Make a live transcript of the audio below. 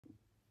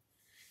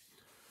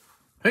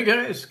Hey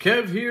guys,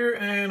 Kev here,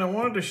 and I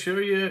wanted to show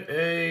you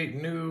a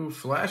new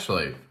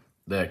flashlight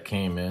that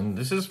came in.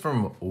 This is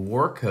from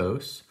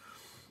Wurkkos,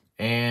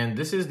 and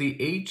this is the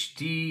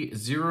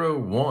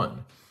HD01.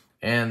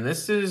 And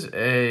this is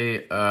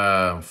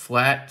a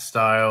flat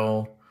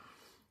style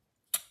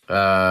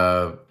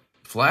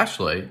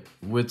flashlight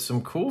with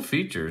some cool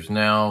features.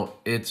 Now,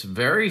 it's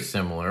very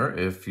similar,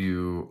 if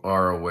you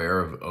are aware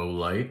of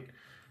Olight,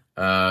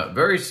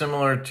 very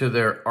similar to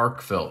their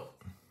arc felt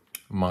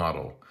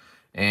model.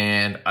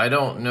 And I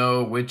don't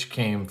know which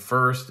came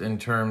first in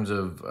terms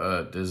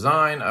of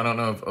design. I don't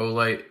know if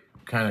Olight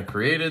kind of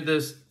created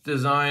this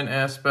design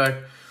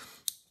aspect.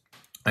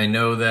 I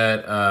know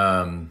that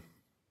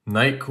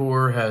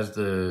Nightcore has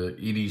the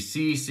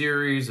EDC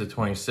series, the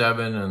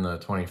 27 and the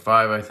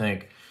 25, I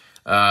think.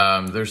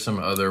 There's some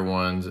other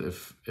ones,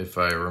 if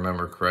I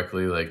remember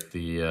correctly, like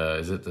the,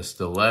 is it the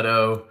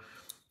Stiletto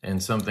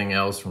and something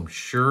else from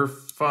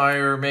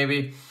Surefire,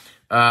 maybe?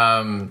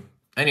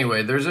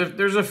 Anyway, there's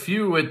a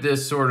few with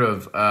this sort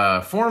of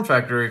form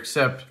factor,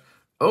 except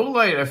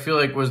Olight, I feel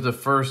like, was the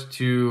first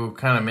to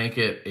kind of make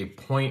it a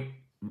point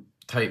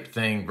type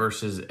thing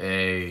versus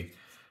a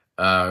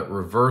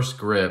reverse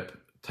grip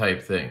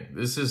type thing.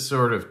 This is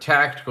sort of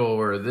tactical,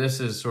 where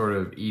this is sort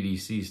of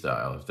EDC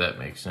style, if that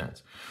makes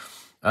sense.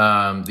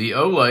 The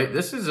Olight,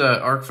 this is a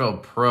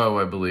Arcfeld Pro,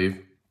 I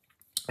believe.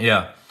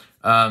 Yeah.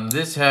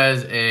 This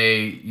has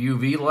a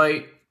UV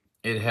light,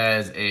 it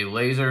has a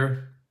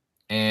laser,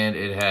 and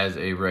it has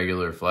a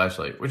regular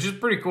flashlight, which is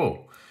pretty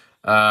cool.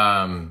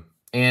 And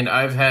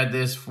I've had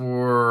this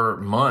for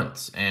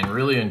months and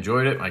really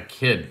enjoyed it. My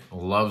kid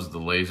loves the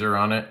laser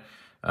on it.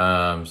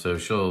 So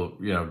she'll,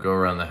 go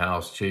around the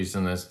house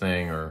chasing this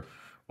thing or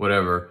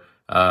whatever.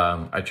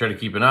 I try to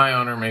keep an eye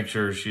on her, make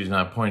sure she's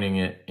not pointing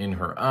it in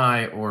her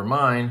eye or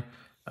mine.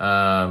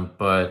 Yeah,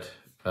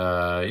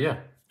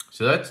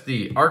 so that's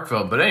the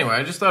Arcfeld. But anyway,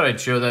 I just thought I'd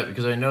show that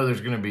because I know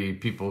there's going to be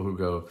people who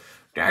go,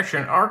 that's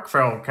an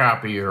Arcfeld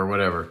copy or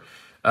whatever.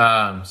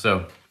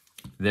 So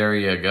there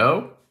you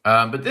go.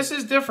 But this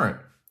is different.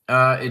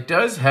 It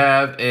does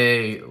have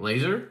a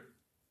laser,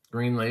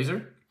 green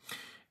laser,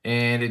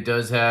 and it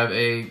does have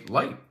a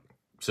light.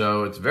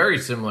 So it's very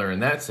similar in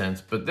that sense.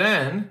 But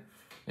then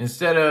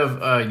instead of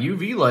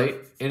UV light,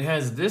 it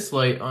has this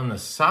light on the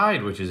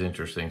side, which is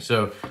interesting.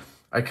 So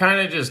I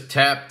kind of just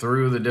tapped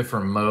through the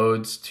different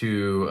modes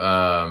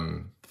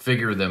to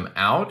figure them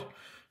out.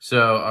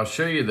 So I'll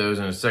show you those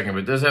in a second,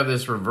 but it does have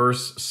this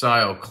reverse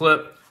style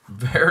clip,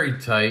 very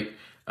tight.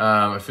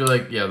 I feel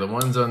like, yeah, the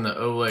ones on the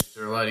Olight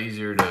are a lot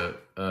easier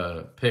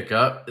to pick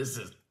up. This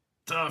is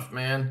tough,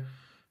 man.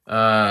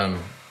 Let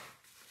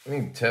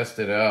me test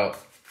it out.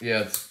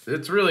 Yeah,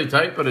 it's really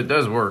tight, but it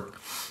does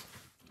work.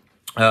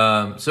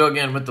 So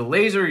again, with the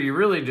laser, you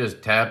really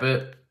just tap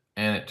it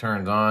and it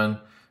turns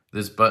on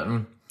this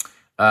button.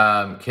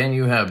 Can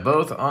you have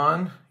both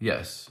on?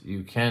 Yes,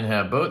 you can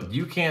have both.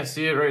 You can't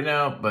see it right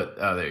now, but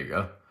there you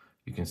go.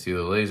 You can see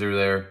the laser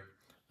there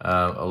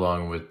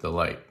along with the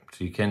light.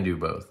 So you can do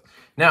both.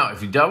 Now,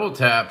 if you double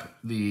tap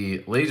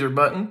the laser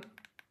button,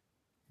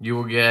 you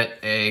will get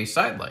a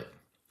side light.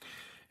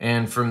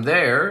 And from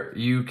there,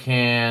 you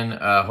can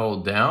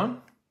hold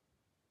down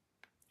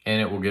and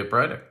it will get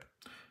brighter.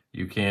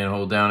 You can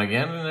hold down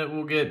again and it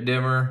will get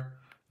dimmer.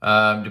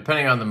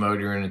 Depending on the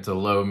mode you're in, it's a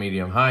low,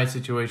 medium, high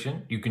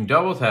situation. You can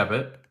double tap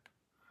it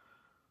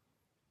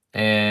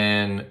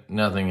and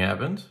nothing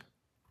happens.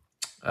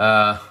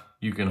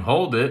 You can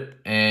hold it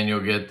and you'll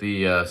get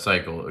the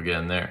cycle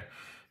again there.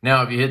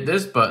 Now, if you hit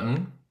this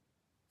button,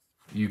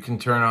 you can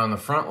turn on the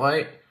front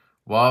light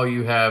while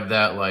you have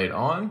that light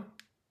on,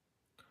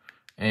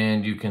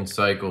 and you can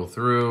cycle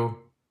through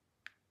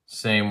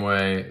same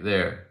way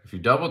there. If you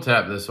double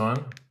tap this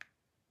one,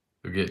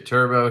 you'll get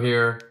turbo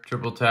here,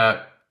 triple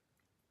tap.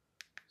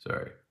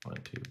 Sorry, 1,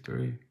 2,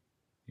 3.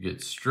 You get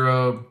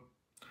strobe.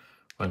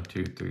 1,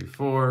 2, 3,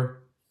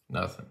 4.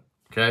 Nothing.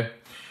 Okay.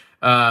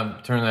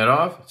 Turn that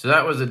off. So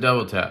that was a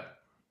double tap,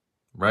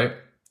 right?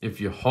 If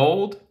you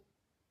hold,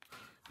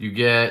 you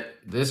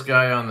get this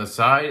guy on the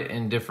side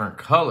in different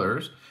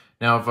colors.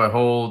 Now, if I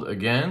hold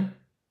again,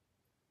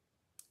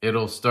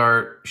 it'll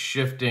start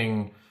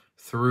shifting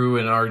through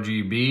an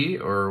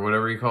RGB or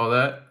whatever you call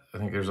that. I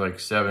think there's like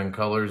 7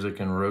 colors it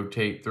can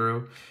rotate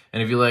through.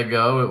 And if you let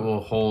go, it will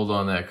hold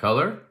on that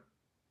color.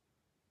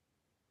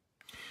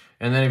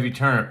 And then if you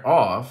turn it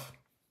off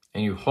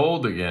and you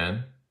hold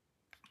again,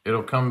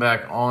 it'll come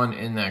back on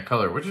in that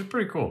color, which is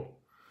pretty cool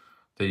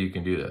that you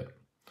can do that.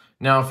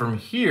 Now from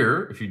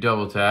here, if you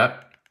double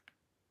tap,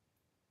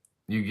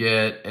 you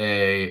get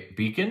a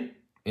beacon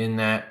in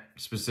that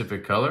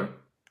specific color.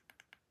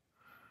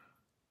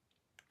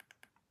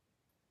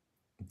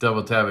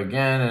 Double tap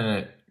again and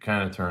it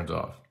kind of turns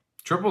off.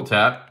 Triple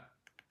tap,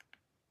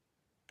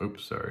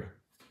 oops, sorry.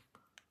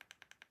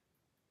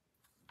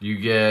 You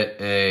get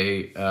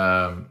a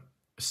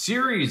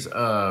series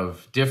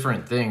of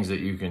different things that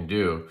you can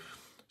do.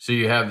 So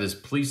you have this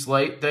police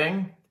light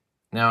thing.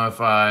 Now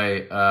if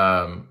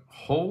I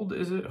hold,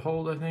 is it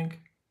hold, I think?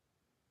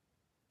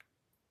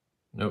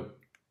 Nope.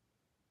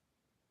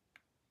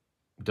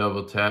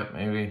 double tap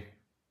maybe.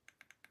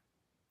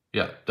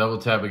 Yeah, double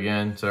tap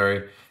again,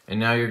 sorry. And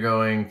now you're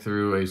going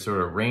through a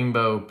sort of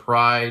rainbow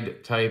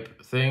pride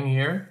type thing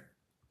here.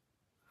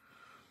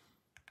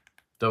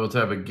 Double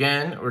tap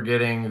again, we're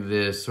getting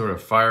this sort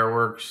of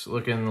fireworks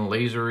looking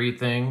lasery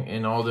thing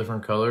in all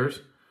different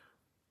colors.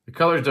 The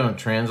colors don't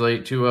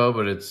translate too well,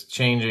 but it's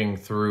changing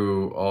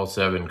through all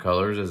 7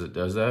 colors as it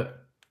does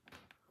that.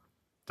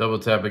 Double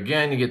tap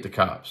again, you get the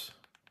cops.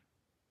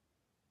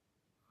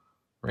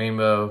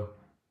 Rainbow,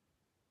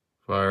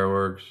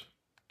 fireworks,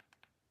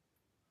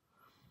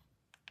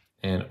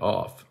 and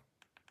off.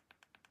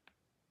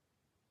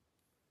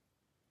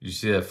 You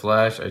see that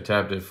flash? I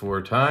tapped it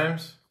 4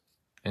 times,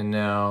 and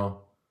now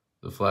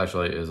the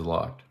flashlight is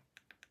locked.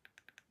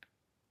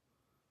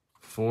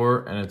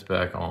 4, and it's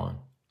back on.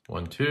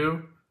 1,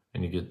 2,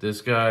 and you get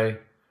this guy.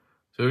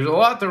 So there's a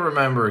lot to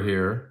remember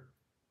here,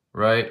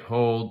 right?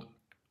 Hold.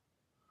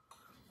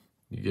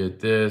 You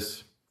get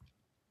this.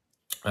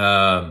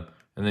 And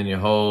then you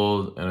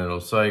hold, and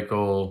it'll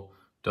cycle,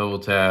 double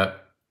tap,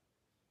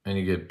 and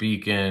you get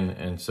beacon,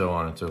 and so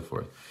on and so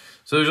forth.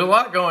 So there's a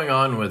lot going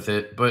on with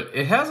it, but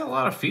it has a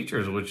lot of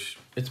features, which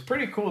it's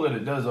pretty cool that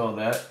it does all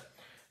that.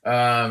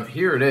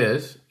 Here it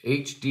is,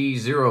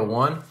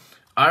 HD01.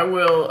 I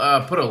will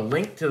put a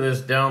link to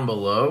this down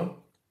below.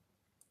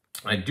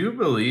 I do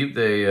believe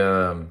they,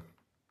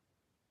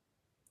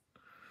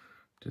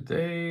 did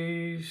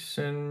they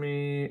send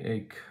me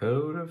a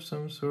code of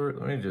some sort?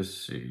 Let me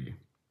just see.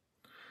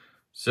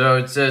 So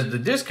it says the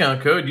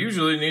discount code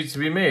usually needs to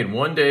be made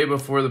 1 day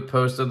before the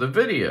post of the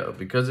video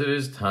because it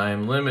is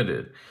time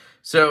limited.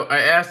 So I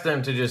asked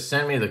them to just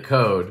send me the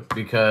code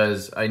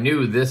because I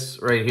knew this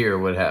right here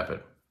would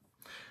happen.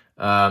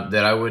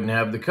 That I wouldn't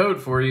have the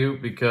code for you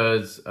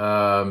because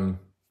I'm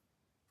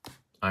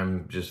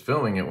just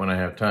filming it when I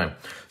have time.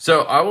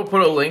 So I will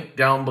put a link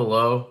down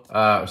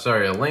below.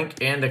 Sorry, a link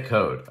and a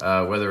code,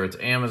 whether it's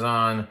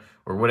Amazon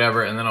or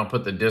whatever, and then I'll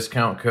put the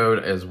discount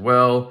code as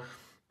well.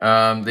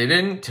 They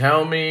didn't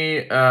tell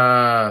me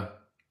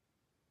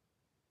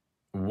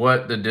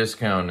what the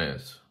discount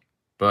is,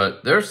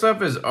 but their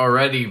stuff is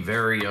already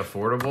very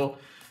affordable.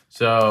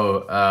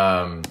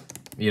 So,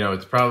 you know,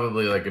 it's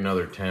probably like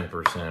another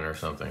 10% or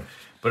something.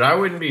 But I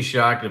wouldn't be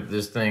shocked if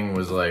this thing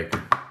was like,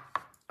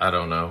 I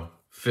don't know,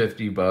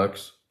 50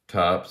 bucks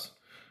tops.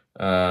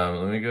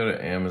 Let me go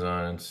to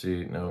Amazon and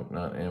see. No,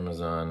 not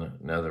Amazon,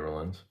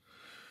 Netherlands.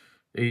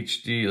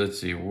 HD, let's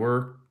see,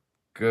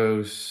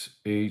 Wurkkos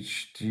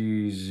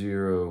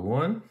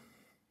HD01.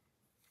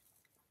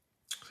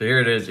 So here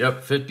it is.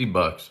 Yep, 50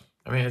 bucks.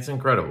 I mean, it's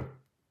incredible.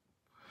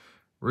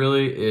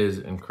 Really is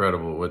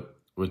incredible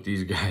what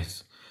these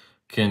guys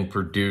can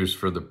produce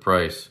for the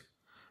price.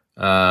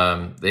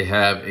 They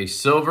have a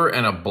silver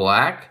and a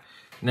black.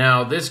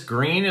 Now, this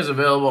green is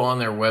available on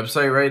their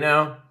website right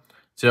now.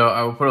 So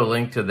I will put a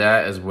link to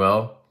that as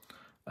well.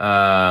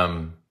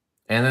 And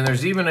then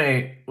there's even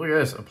a, look at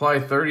this, apply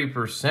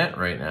 30%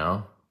 right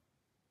now.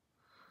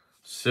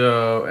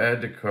 So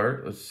add to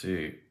cart, let's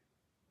see.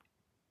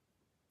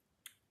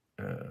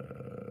 I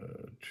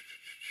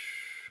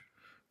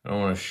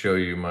don't want to show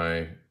you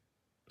my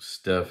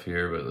stuff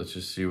here, but let's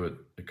just see what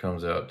it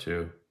comes out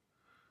to.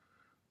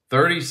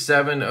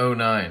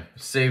 $37.09,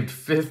 saved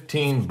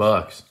 15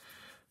 bucks.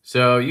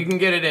 So you can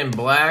get it in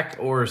black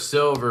or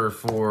silver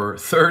for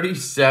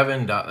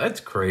 $37.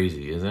 That's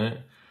crazy, isn't it?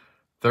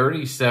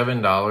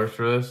 $37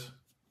 for this.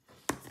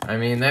 I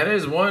mean, that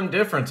is one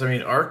difference. I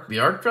mean, the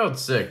Arc felt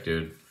sick,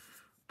 dude.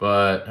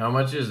 But how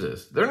much is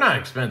this? They're not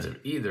expensive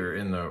either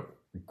in the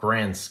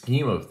grand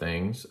scheme of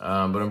things.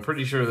 But I'm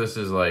pretty sure this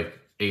is like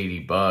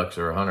 80 bucks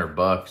or 100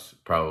 bucks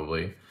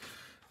probably.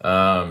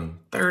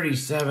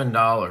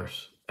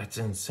 $37. That's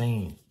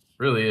insane.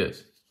 Really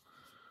is.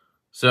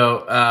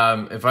 So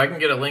if I can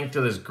get a link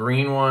to this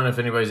green one, if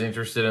anybody's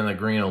interested in the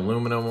green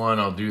aluminum one,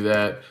 I'll do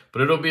that.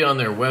 But it'll be on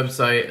their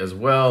website as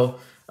well.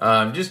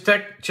 Just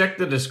check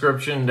the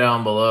description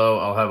down below.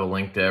 I'll have a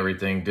link to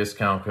everything,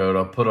 discount code.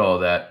 I'll put all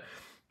that.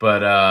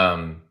 But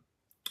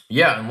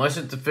yeah, unless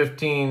it's a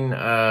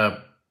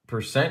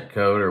 15%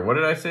 code, or what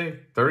did I say?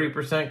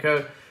 30%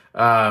 code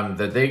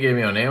that they gave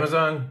me on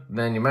Amazon,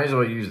 then you might as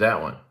well use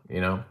that one,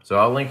 you know? So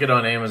I'll link it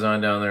on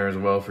Amazon down there as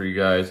well for you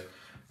guys.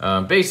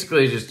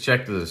 Basically, just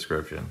check the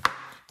description.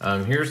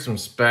 Here's some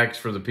specs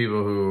for the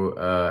people who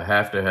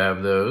have to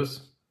have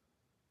those.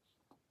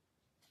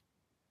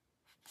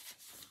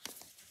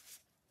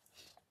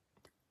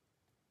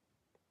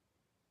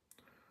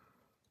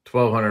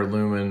 $1,200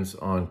 lumens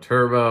on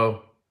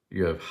turbo.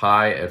 You have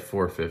high at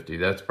 450.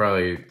 That's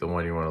probably the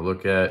one you want to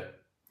look at.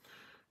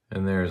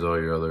 And there's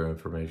all your other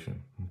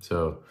information.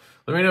 So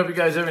let me know if you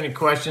guys have any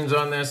questions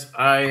on this.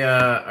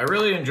 I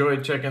really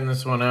enjoyed checking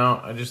this one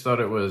out. I just thought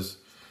it was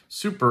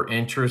super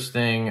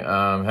interesting,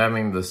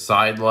 having the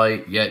side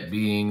light yet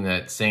being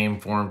that same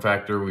form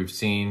factor we've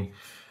seen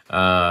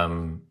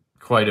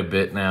quite a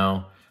bit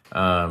now.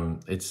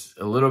 It's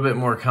a little bit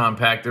more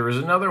compact. There was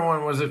another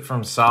one, was it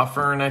from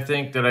Softfern, I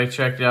think, that I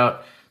checked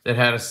out that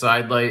had a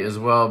side light as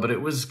well, but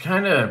it was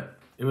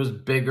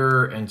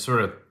bigger and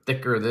sort of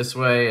thicker this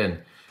way, and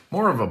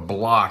more of a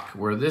block,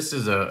 where this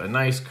is a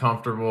nice,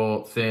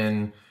 comfortable,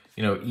 thin,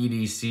 you know,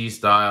 EDC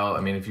style.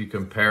 I mean, if you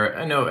compare it,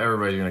 I know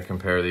everybody's going to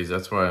compare these.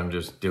 That's why I'm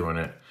just doing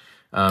it.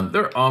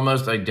 They're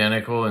almost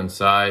identical in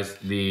size.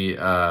 The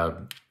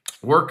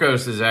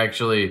Wurkkos is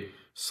actually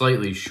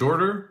slightly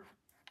shorter.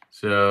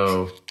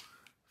 So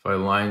if I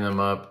line them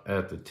up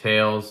at the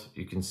tails,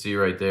 you can see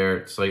right there,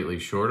 it's slightly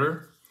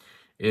shorter.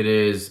 It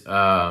is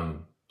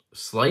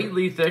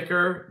slightly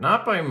thicker,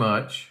 not by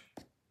much,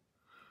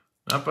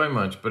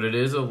 but it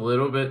is a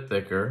little bit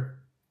thicker.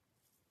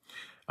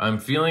 I'm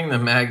feeling the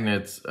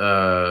magnets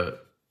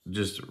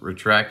just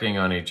retracting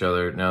on each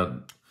other.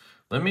 Now,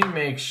 let me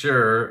make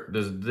sure,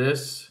 does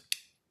this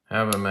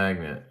have a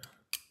magnet?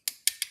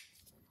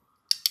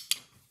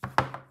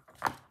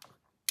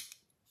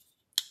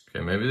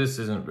 Okay, maybe this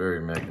isn't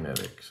very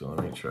magnetic, so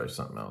let me try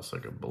something else,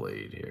 like a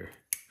blade here.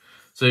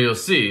 So you'll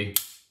see,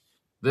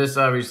 this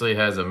obviously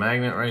has a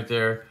magnet right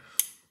there.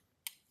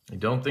 I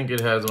don't think it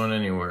has one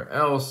anywhere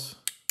else.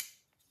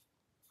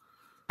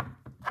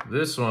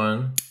 This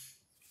one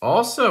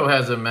also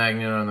has a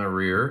magnet on the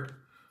rear.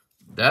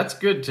 That's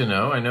good to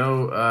know. I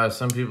know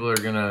some people are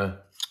gonna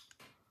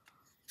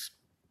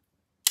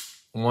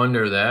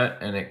wonder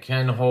that, and it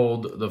can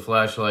hold the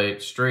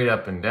flashlight straight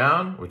up and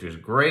down, which is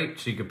great.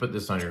 So you could put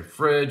this on your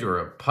fridge or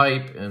a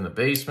pipe in the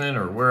basement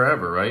or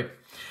wherever, right?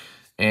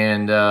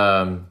 And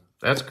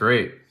that's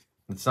great.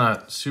 It's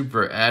not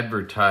super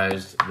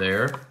advertised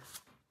there.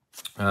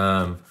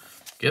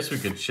 Guess we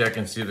could check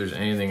and see if there's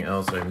anything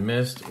else I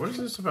missed. What is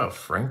this about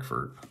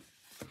Frankfurt?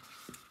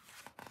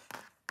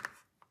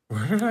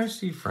 Where did I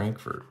see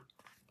Frankfurt?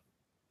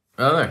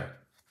 Oh, there.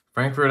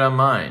 Frankfurt am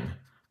Main,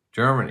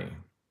 Germany.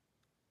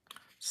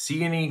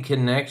 C&E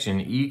Connection,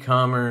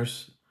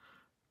 E-Commerce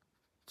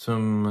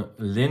zum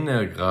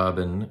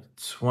Linnegraben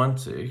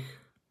 20.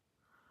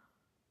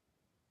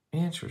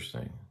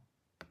 Interesting.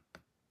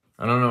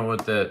 I don't know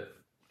what that,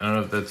 I don't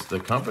know if that's the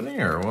company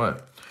or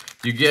what.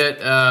 You get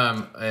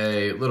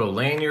a little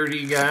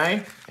lanyardy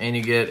guy, and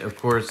you get, of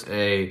course,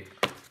 a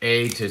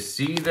to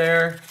C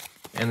there,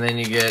 and then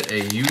you get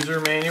a user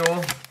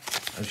manual.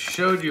 I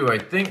showed you, I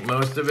think,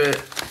 most of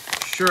it.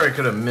 Sure, I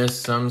could have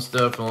missed some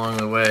stuff along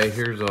the way.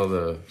 Here's all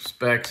the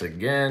specs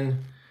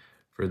again,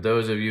 for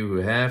those of you who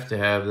have to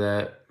have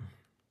that.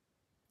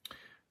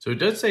 So it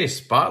does say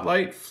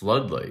spotlight,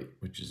 floodlight,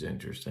 which is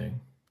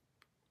interesting.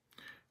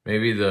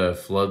 Maybe the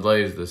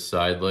floodlight is the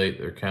side light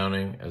they're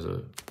counting as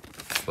a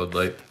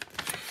floodlight.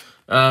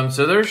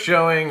 So they're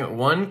showing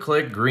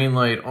one-click green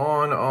light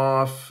on,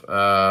 off,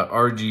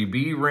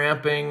 RGB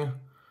ramping,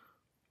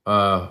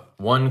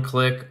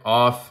 one-click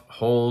off,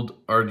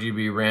 hold,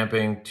 RGB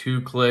ramping, 2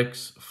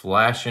 clicks,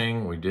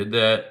 flashing, we did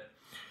that,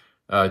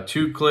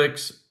 2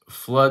 clicks,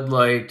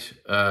 floodlight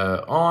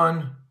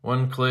on,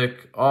 1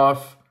 click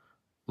off,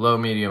 low,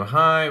 medium,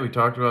 high, we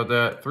talked about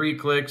that, 3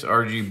 clicks,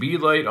 RGB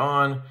light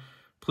on,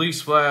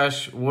 police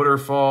flash,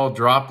 waterfall,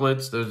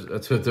 droplets,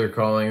 that's what they're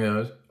calling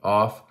those,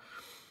 off.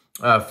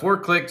 4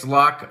 clicks,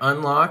 lock,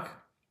 unlock.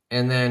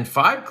 And then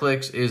 5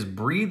 clicks is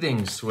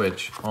breathing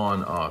switch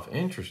on, off.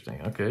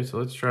 Interesting. Okay, so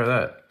let's try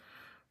that.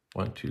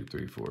 1, 2,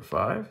 3, 4,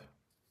 5.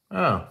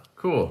 Oh,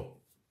 cool.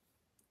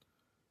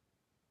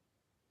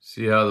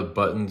 See how the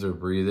buttons are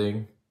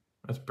breathing?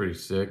 That's pretty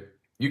sick.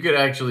 You could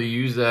actually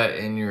use that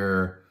in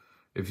your,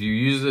 if you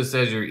use this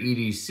as your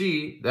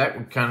EDC, that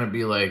would kind of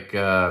be like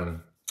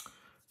a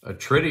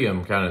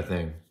tritium kind of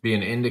thing. Be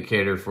an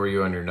indicator for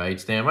you on your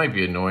nightstand. Might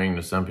be annoying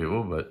to some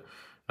people, but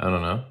I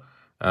don't know.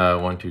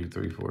 1, 2,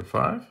 3, 4,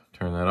 5.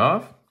 Turn that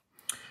off.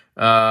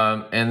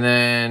 And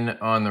then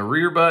on the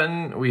rear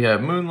button, we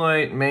have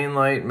moonlight, main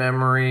light,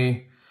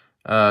 memory,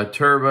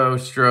 turbo,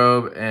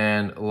 strobe,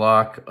 and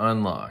lock,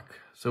 unlock.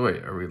 So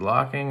wait, are we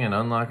locking and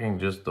unlocking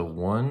just the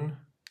one?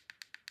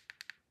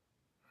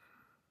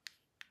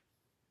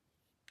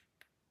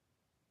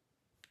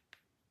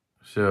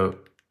 So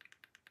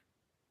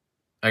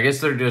I guess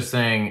they're just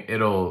saying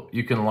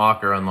you can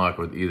lock or unlock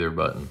with either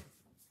button.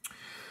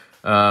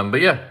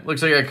 But yeah,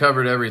 looks like I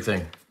covered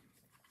everything.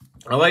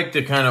 I like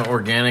to kind of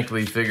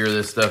organically figure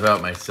this stuff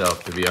out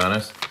myself, to be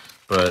honest.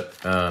 But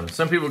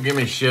some people give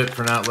me shit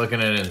for not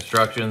looking at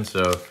instructions,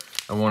 so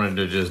I wanted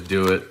to just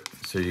do it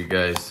so you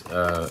guys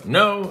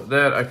know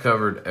that I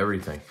covered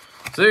everything.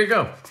 So there you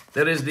go.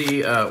 That is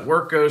the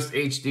Wurkkos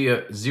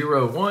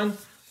HD01.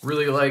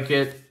 Really like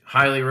it.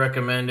 Highly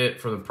recommend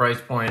it for the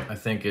price point. I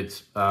think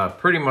it's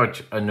pretty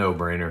much a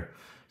no-brainer.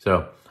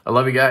 So I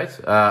love you guys.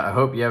 I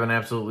hope you have an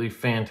absolutely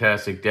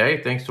fantastic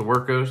day. Thanks to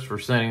Wurkkos for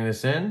sending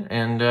this in,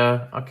 and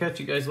I'll catch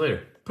you guys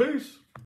later. Peace.